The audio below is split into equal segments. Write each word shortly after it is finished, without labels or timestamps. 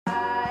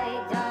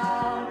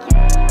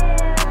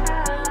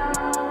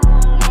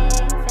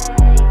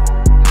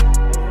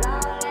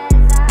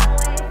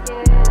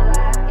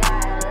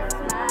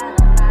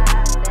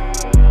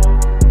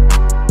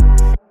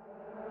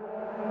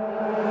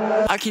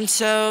can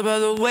tell by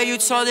the way you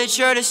told that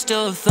you're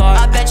still a thought.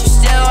 I bet you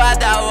still have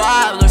that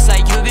vibe, looks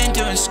like you've been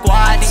doing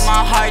squats. Think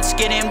my heart's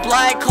getting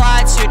blood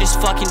clots, you're just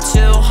fucking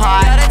too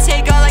hot. Gotta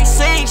take out like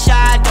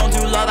slingshot, don't do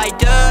love, I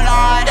do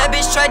not. That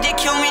bitch tried to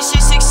kill me, she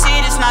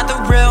succeeded, it's not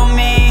the real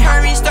me.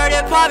 Heard me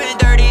started popping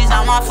 30s,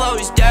 now my flow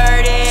is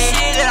dirty.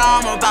 See that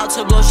I'm about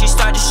to blow, she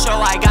started to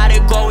show, I gotta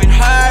go and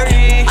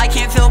hurry. I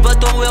can't feel but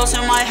the wheels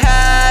in my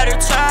head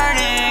are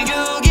turning.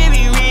 You give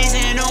me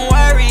reason to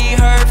worry,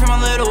 heard from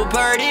a little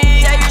birdie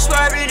that you're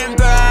swerving and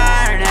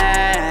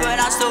burning, but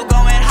I'm still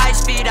going high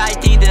speed, I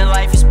think that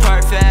life is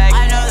perfect.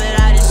 I know that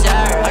I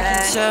deserve it. I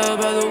can tell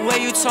by the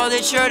way you told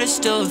that you're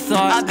still a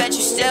thought. I bet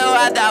you still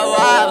have that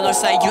vibe,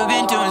 looks like you've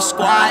been doing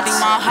squats. Think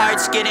my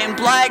heart's getting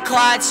blood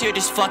clots, you're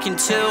just fucking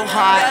too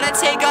hot. Gotta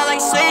take out like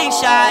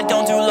slingshot,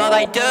 don't do love,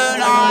 I do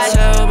not. I can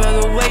tell by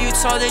the way you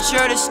told that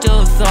you're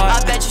still a thought.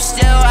 I bet you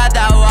still have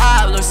that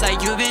vibe, looks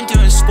like you've been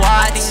doing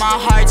squats. Think my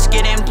heart's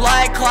getting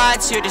blood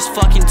clots, you're just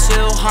fucking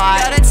too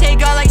hot. Gotta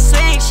take out like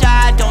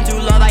slingshot, don't do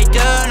love.